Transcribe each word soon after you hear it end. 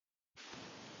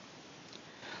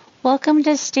Welcome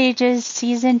to Stages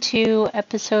Season 2,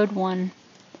 Episode 1.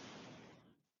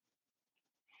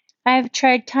 I have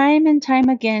tried time and time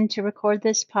again to record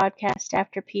this podcast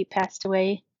after Pete passed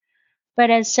away,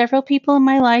 but as several people in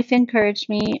my life encouraged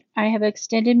me, I have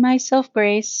extended myself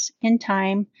grace and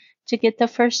time to get the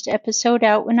first episode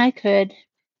out when I could,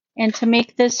 and to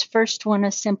make this first one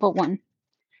a simple one.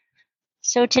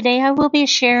 So today I will be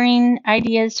sharing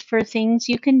ideas for things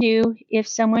you can do if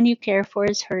someone you care for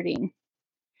is hurting.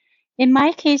 In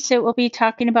my case, it will be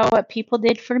talking about what people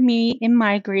did for me in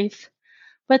my grief,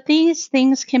 but these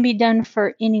things can be done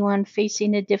for anyone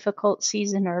facing a difficult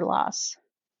season or loss.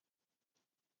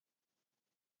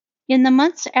 In the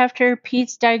months after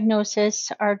Pete's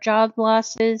diagnosis, our job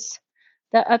losses,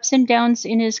 the ups and downs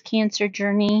in his cancer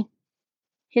journey,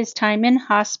 his time in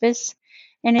hospice,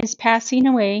 and his passing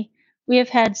away, we have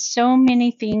had so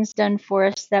many things done for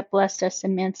us that blessed us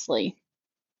immensely.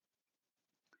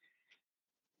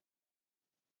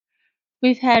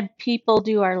 We've had people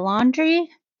do our laundry,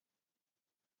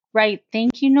 write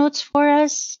thank you notes for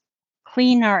us,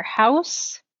 clean our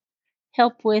house,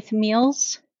 help with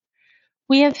meals.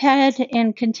 We have had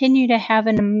and continue to have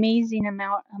an amazing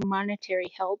amount of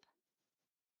monetary help.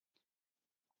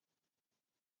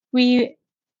 We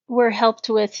were helped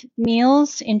with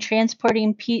meals and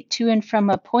transporting Pete to and from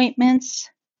appointments.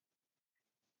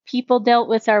 People dealt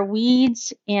with our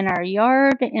weeds and our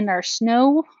yard and our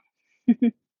snow.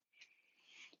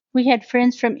 We had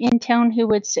friends from in town who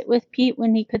would sit with Pete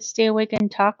when he could stay awake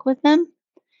and talk with them,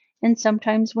 and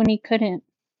sometimes when he couldn't.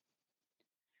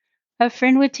 A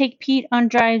friend would take Pete on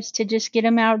drives to just get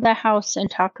him out of the house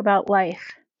and talk about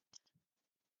life.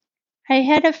 I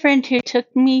had a friend who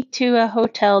took me to a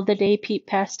hotel the day Pete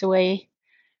passed away.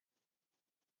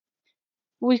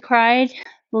 We cried,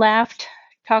 laughed,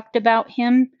 talked about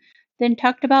him, then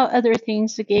talked about other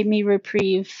things that gave me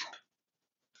reprieve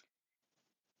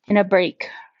and a break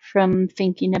from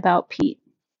thinking about Pete.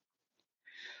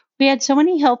 We had so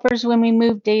many helpers when we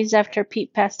moved days after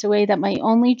Pete passed away that my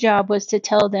only job was to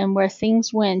tell them where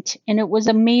things went, and it was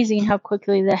amazing how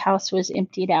quickly the house was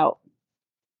emptied out.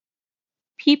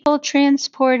 People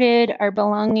transported our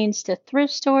belongings to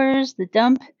thrift stores, the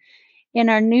dump, and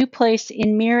our new place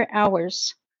in mere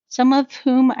hours, some of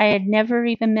whom I had never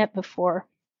even met before.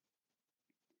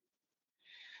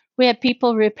 We had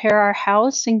people repair our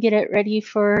house and get it ready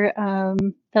for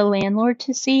the landlord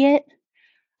to see it.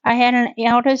 I had an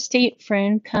out-of-state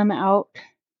friend come out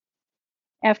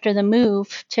after the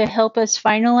move to help us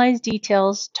finalize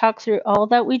details, talk through all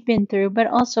that we'd been through, but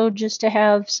also just to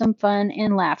have some fun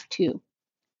and laugh too.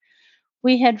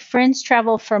 We had friends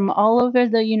travel from all over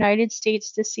the United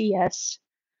States to see us,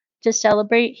 to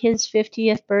celebrate his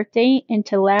 50th birthday, and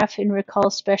to laugh and recall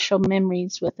special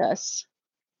memories with us.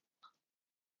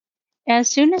 As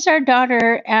soon as our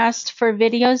daughter asked for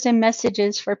videos and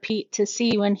messages for Pete to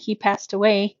see when he passed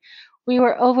away, we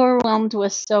were overwhelmed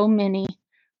with so many.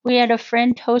 We had a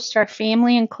friend host our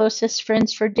family and closest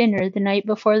friends for dinner the night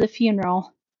before the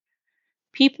funeral.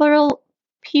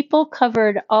 People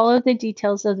covered all of the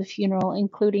details of the funeral,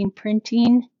 including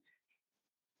printing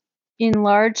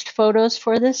enlarged photos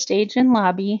for the stage and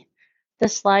lobby, the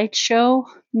slideshow,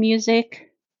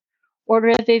 music, order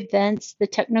of events, the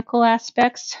technical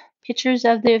aspects, pictures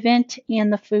of the event,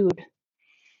 and the food.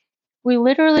 We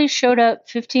literally showed up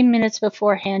 15 minutes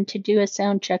beforehand to do a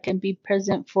sound check and be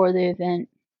present for the event.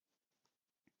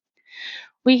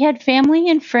 We had family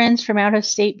and friends from out of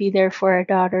state be there for our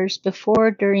daughters before,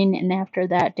 during, and after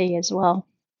that day as well.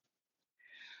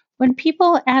 When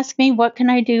people ask me what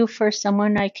can I do for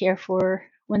someone I care for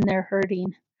when they're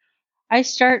hurting, I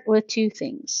start with two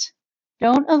things.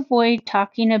 Don't avoid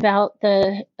talking about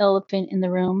the elephant in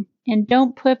the room, and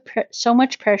don't put so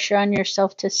much pressure on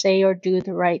yourself to say or do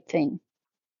the right thing.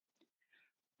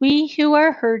 We who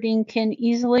are hurting can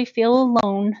easily feel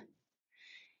alone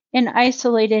and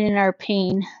isolated in our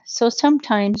pain, so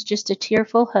sometimes just a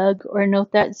tearful hug or a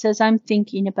note that says, "I'm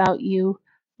thinking about you,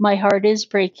 my heart is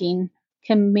breaking,"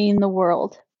 can mean the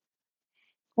world.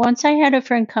 Once I had a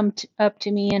friend come up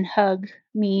to me and hug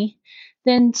me,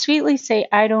 then sweetly say,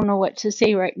 "I don't know what to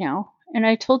say right now." And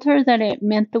I told her that it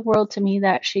meant the world to me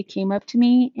that she came up to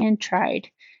me and tried,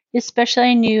 especially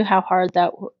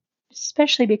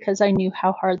because I knew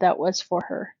how hard that was for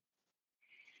her.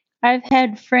 I've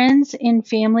had friends and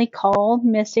family call,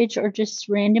 message, or just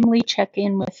randomly check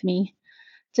in with me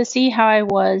to see how I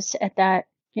was at that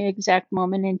exact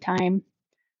moment in time.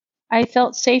 I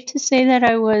felt safe to say that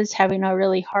I was having a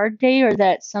really hard day or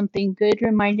that something good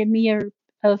reminded me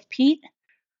of Pete.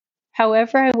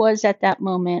 However I was at that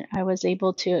moment, I was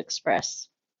able to express.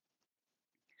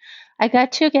 I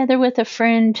got together with a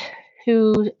friend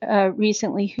who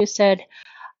recently who said,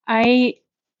 I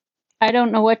I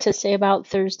don't know what to say about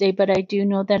Thursday, but I do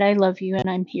know that I love you and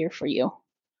I'm here for you.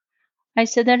 I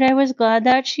said that I was glad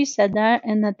that she said that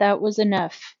and that that was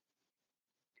enough.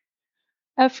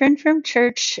 A friend from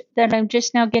church that I'm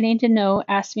just now getting to know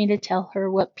asked me to tell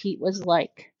her what Pete was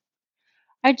like.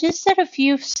 I just said a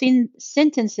few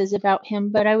sentences about him,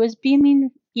 but I was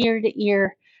beaming ear to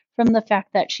ear from the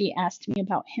fact that she asked me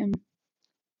about him.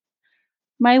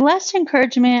 My last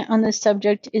encouragement on this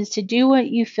subject is to do what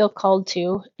you feel called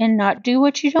to and not do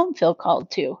what you don't feel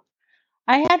called to.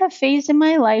 I had a phase in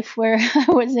my life where I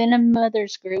was in a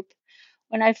mother's group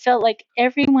when I felt like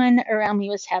everyone around me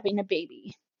was having a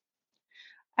baby.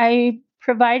 I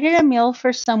provided a meal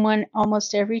for someone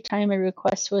almost every time a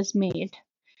request was made.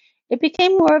 It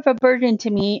became more of a burden to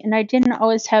me, and I didn't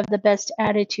always have the best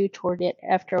attitude toward it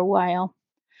after a while.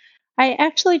 I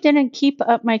actually didn't keep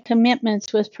up my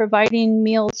commitments with providing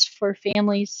meals for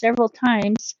families several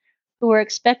times who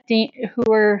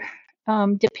were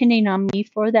depending on me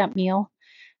for that meal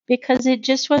because it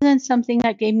just wasn't something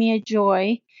that gave me a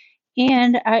joy,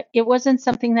 and it wasn't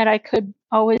something that I could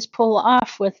always pull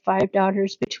off with 5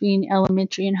 daughters between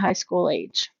elementary and high school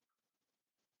age.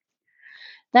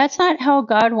 That's not how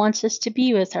God wants us to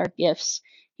be with our gifts.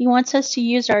 He wants us to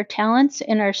use our talents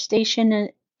and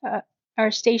uh,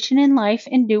 our station in life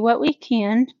and do what we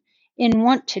can and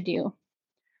want to do,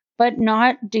 but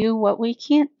not do what we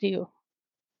can't do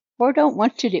or don't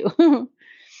want to do.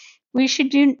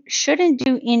 Shouldn't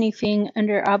do anything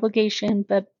under obligation,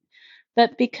 but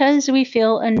because we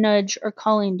feel a nudge or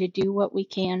calling to do what we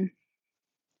can.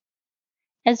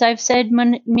 As I've said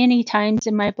many times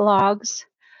in my blogs,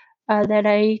 that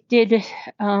I did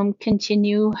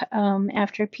continue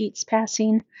after Pete's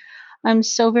passing. I'm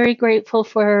so very grateful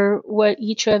for what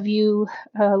each of you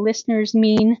listeners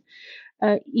mean.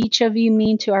 Each of you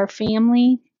mean to our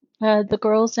family, the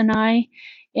girls and I,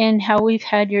 and how we've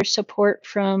had your support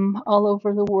from all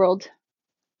over the world.